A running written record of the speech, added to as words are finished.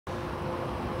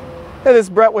Hey, this is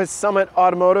Brett with Summit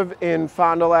Automotive in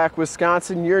Fond du Lac,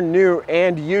 Wisconsin, your new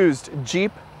and used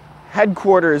Jeep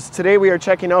headquarters. Today we are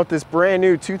checking out this brand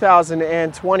new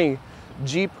 2020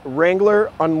 Jeep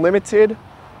Wrangler Unlimited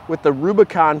with the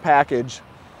Rubicon package.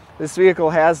 This vehicle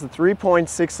has the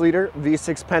 3.6 liter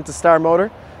V6 Pentastar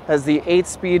motor, has the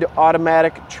 8-speed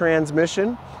automatic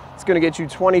transmission. It's going to get you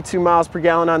 22 miles per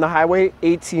gallon on the highway,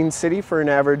 18 city for an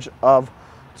average of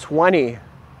 20.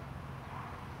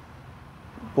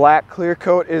 Black clear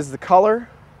coat is the color.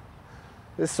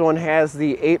 This one has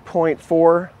the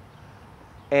 8.4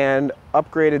 and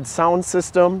upgraded sound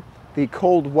system, the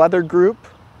cold weather group,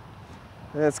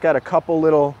 and it's got a couple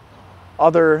little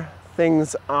other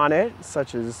things on it,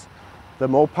 such as the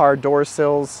Mopar door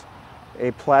sills,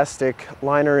 a plastic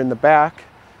liner in the back,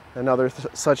 and other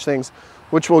such things,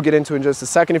 which we'll get into in just a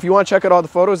second. If you want to check out all the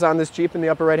photos on this Jeep, in the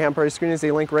upper right hand part of the screen is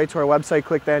a link right to our website.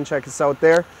 Click that and check us out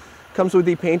there. Comes with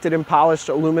the painted and polished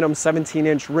aluminum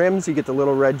 17-inch rims. You get the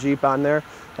little red Jeep on there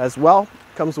as well.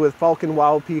 Comes with Falken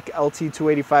Wildpeak LT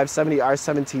 285/70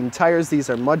 R17 tires. These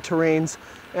are mud terrains,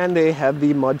 and they have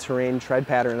the mud terrain tread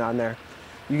pattern on there.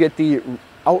 You get the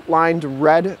outlined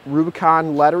red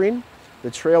Rubicon lettering, the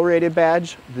trail rated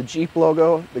badge, the Jeep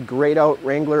logo, the grayed out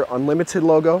Wrangler Unlimited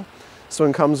logo. This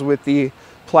one comes with the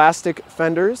plastic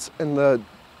fenders and the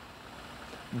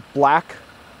black,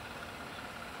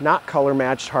 not color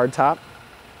matched hardtop.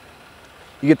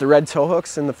 You get the red tow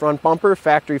hooks in the front bumper,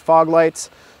 factory fog lights,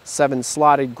 7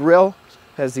 slotted grille,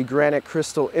 has the granite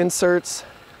crystal inserts.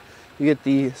 You get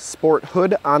the sport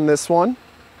hood on this one.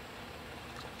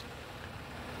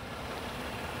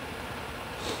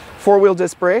 4-wheel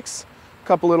disc brakes, a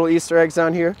couple little Easter eggs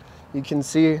on here. You can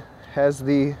see has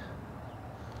the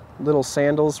little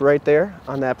sandals right there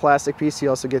on that plastic piece. You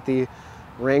also get the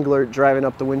Wrangler driving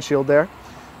up the windshield there.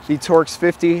 The Torx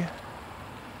 50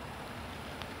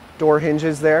 door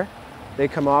hinges there, they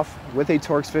come off with a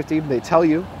Torx 50. They tell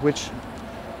you which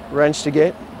wrench to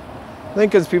get. I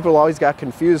think because people always got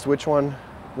confused which one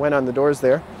went on the doors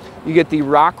there. You get the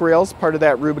rock rails, part of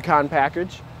that Rubicon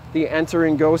package. The enter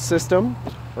and go system,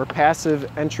 or passive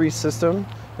entry system,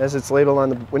 as it's labeled on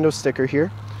the window sticker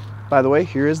here. By the way,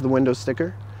 here is the window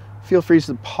sticker. Feel free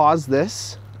to pause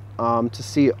this to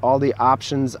see all the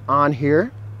options on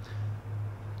here.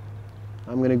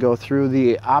 I'm going to go through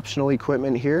the optional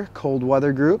equipment here. Cold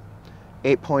weather group,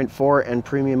 8.4 and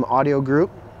premium audio group,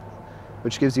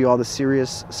 which gives you all the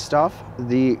serious stuff.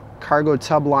 The cargo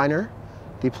tub liner,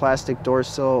 the plastic door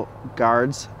sill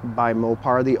guards by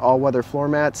Mopar, the all-weather floor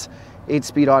mats,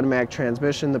 8-speed automatic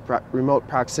transmission, the remote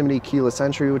proximity keyless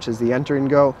entry, which is the enter and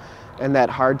go, and that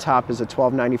hard top is a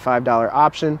 $1295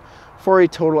 option, for a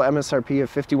total MSRP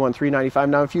of $51,395.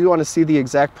 Now, if you want to see the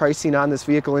exact pricing on this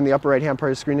vehicle, in the upper right-hand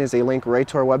part of the screen is a link right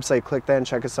to our website. Click that and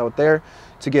check us out there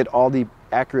to get all the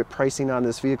accurate pricing on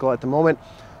this vehicle at the moment.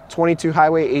 22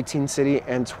 highway, 18 city,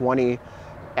 and 20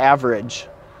 average.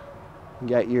 You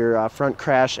got your front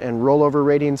crash and rollover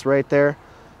ratings right there.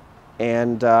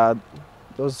 And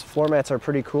those floor mats are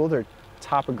pretty cool. They're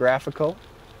topographical.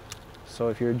 So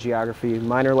if you're a geography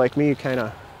minor like me, you kind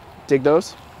of dig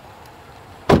those.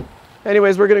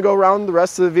 Anyways, we're going to go around the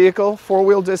rest of the vehicle.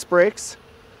 4-wheel disc brakes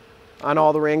on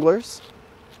all the Wranglers.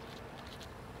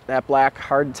 That black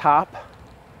hard top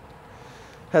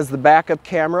has the backup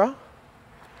camera,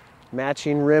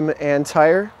 matching rim and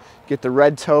tire. Get the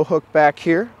red tow hook back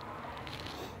here.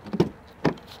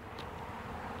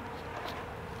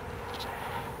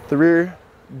 The rear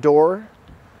door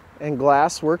and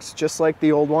glass works just like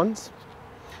the old ones.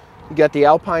 You got the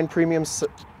Alpine Premium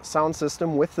sound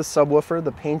system with the subwoofer,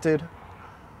 the painted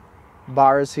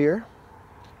bars here,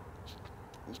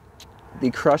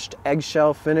 the crushed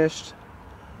eggshell finished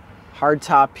hard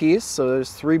top piece. So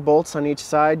there's 3 bolts on each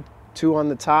side, 2 on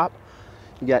the top.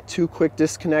 You got 2 quick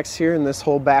disconnects here, and this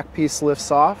whole back piece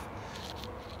lifts off.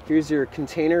 Here's your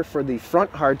container for the front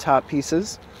hard top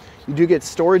pieces. You do get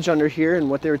storage under here, and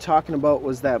what they were talking about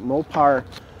was that Mopar,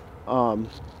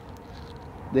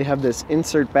 they have this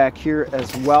insert back here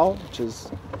as well, which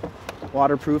is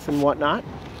waterproof and whatnot.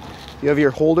 You have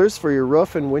your holders for your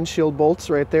roof and windshield bolts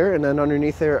right there, and then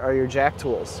underneath there are your jack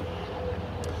tools.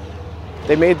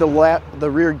 They made the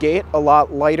rear gate a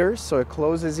lot lighter, so it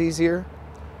closes easier.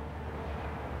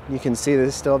 You can see they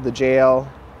still have the JL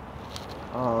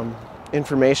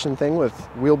information thing with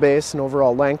wheelbase and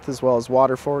overall length, as well as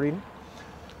water fording.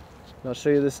 And I'll show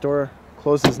you this door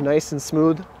closes nice and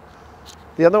smooth.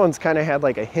 The other ones kind of had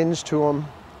like a hinge to them.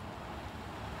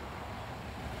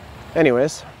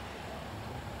 Anyways,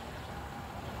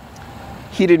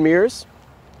 heated mirrors,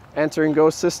 enter and go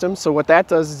system. So what that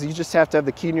does is you just have to have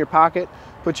the key in your pocket,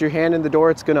 Put your hand in the door,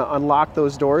 it's gonna unlock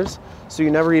those doors, so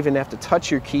you never even have to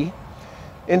touch your key.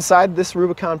 Inside, this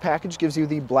Rubicon package gives you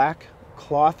the black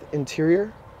cloth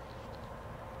interior.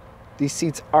 These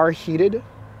seats are heated,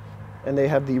 and they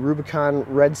have the Rubicon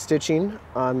red stitching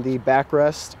on the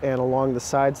backrest and along the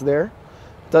sides there.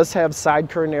 It does have side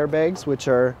curtain airbags, which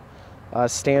are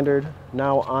standard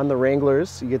now on the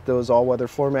Wranglers. You get those all-weather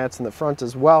floor mats in the front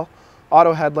as well.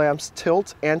 Auto headlamps,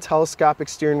 tilt and telescopic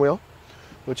steering wheel,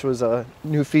 which was a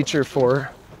new feature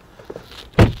for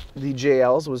the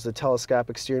JLs, was the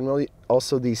telescopic steering wheel.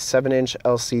 Also the 7-inch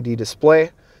LCD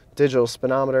display, digital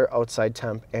speedometer, outside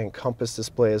temp, and compass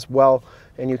display as well.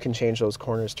 And you can change those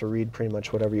corners to read pretty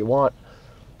much whatever you want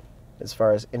as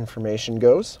far as information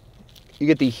goes. You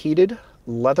get the heated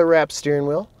leather wrap steering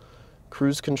wheel,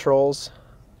 cruise controls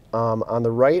on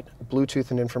the right,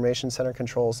 Bluetooth and information center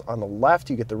controls on the left.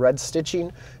 You get the red stitching,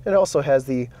 and it also has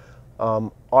the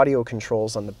audio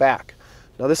controls on the back.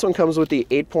 Now this one comes with the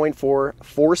 8.4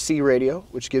 4C radio,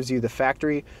 which gives you the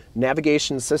factory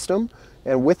navigation system.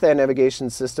 And with that navigation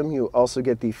system, you also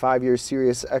get the 5-year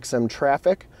Sirius XM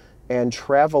traffic and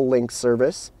travel link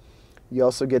service. You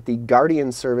also get the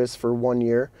Guardian service for 1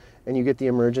 year, and you get the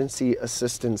emergency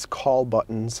assistance call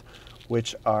buttons,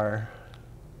 which are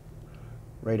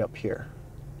right up here.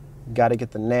 Got to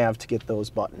get the nav to get those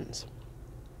buttons.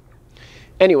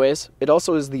 Anyways, it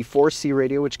also is the 4C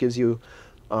radio, which gives you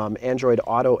Android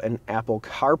Auto and Apple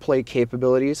CarPlay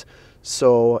capabilities.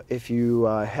 So if you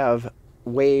have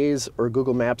Waze or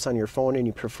Google Maps on your phone and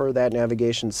you prefer that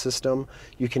navigation system,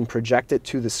 you can project it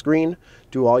to the screen,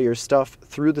 do all your stuff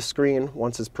through the screen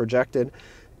once it's projected,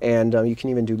 and you can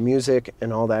even do music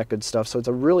and all that good stuff. So it's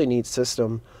a really neat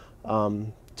system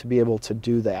to be able to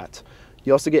do that.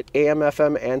 You also get AM,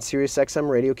 FM, and Sirius XM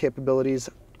radio capabilities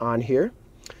on here.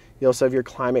 You also have your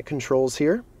climate controls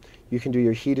here. You can do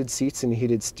your heated seats and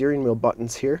heated steering wheel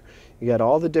buttons here. You got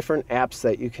all the different apps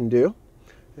that you can do.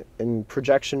 And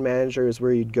Projection Manager is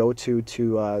where you'd go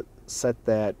to set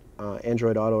that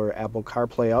Android Auto or Apple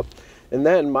CarPlay up. And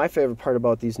then my favorite part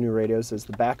about these new radios is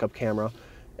the backup camera.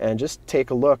 And just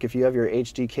take a look. If you have your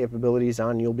HD capabilities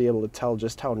on, you'll be able to tell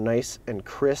just how nice and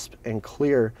crisp and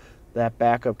clear that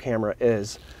backup camera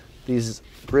is. These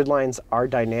grid lines are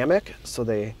dynamic, so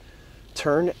they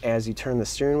turn as you turn the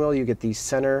steering wheel. You get the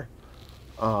center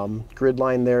grid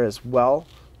line there as well,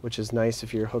 which is nice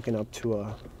if you're hooking up to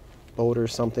a boat or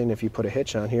something, if you put a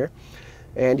hitch on here.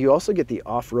 And you also get the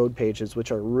off-road pages,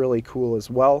 which are really cool as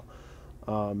well.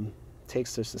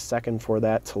 Takes just a second for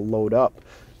that to load up.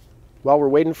 While we're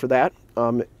waiting for that,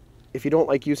 if you don't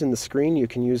like using the screen, you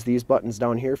can use these buttons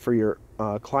down here for your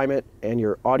climate and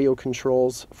your audio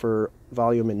controls for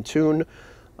volume and tune.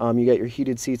 You got your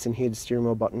heated seats and heated steering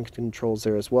wheel button controls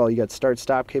there as well. You got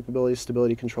start-stop capabilities,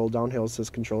 stability control, downhill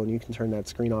assist control, and you can turn that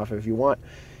screen off if you want.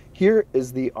 Here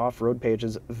is the off-road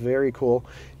pages, very cool.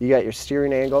 You got your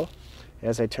steering angle.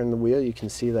 As I turn the wheel, you can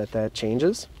see that that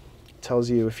changes. It tells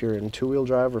you if you're in 2-wheel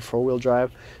drive or 4-wheel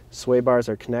drive. Sway bars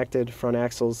are connected, front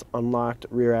axles unlocked,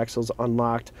 rear axles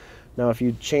unlocked. Now if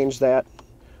you change that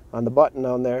on the button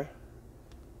down there,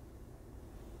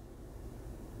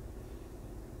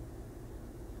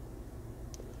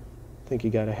 I think you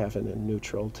got to have it in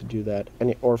neutral to do that,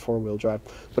 or 4-wheel drive.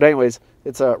 But anyways,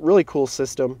 it's a really cool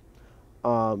system.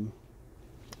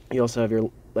 You also have your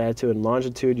latitude and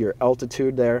longitude, your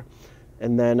altitude there,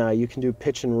 and then you can do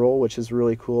pitch and roll, which is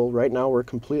really cool. Right now we're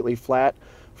completely flat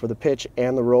for the pitch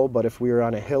and the roll, but if we were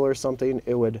on a hill or something,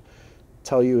 it would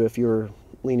tell you if you're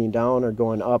leaning down or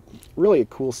going up. Really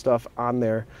cool stuff on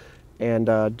there, and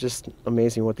just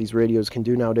amazing what these radios can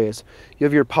do nowadays. You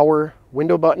have your power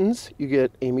window buttons. You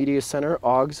get a media center,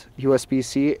 AUX,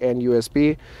 USB-C, and USB.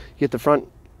 You get the front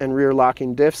and rear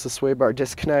locking diffs, the sway bar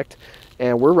disconnect,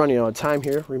 and we're running out of time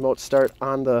here. Remote start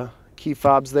on the key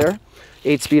fobs there.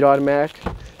 8-speed automatic,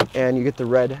 and you get the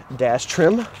red dash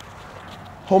trim.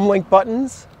 Home link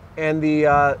buttons, and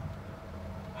the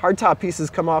hardtop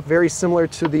pieces come off very similar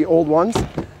to the old ones.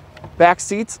 Back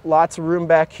seats, lots of room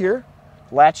back here.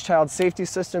 Latch child safety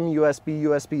system, USB,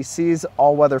 USB-Cs,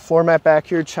 all-weather floor mat back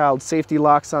here, child safety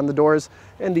locks on the doors,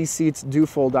 and these seats do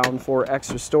fold down for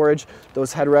extra storage.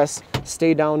 Those headrests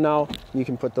stay down now. You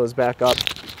can put those back up.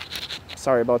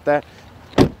 Sorry about that.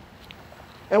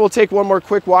 And we'll take one more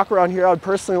quick walk around here. I would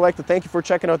personally like to thank you for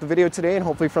checking out the video today, and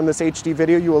hopefully from this HD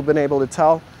video you will have been able to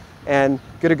tell and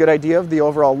get a good idea of the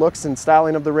overall looks and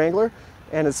styling of the Wrangler.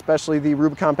 and especially the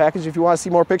Rubicon package. If you want to see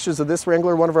more pictures of this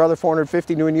Wrangler, one of our other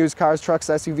 450 new and used cars, trucks,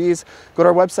 SUVs, go to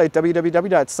our website,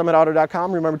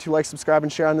 www.summitauto.com. Remember to like, subscribe,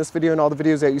 and share on this video and all the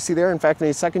videos that you see there. In fact, in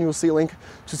a second, you'll see a link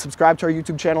to subscribe to our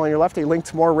YouTube channel on your left, a link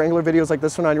to more Wrangler videos like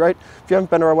this one on your right. If you haven't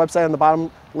been to our website, on the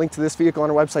bottom, link to this vehicle on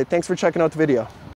our website. Thanks for checking out the video.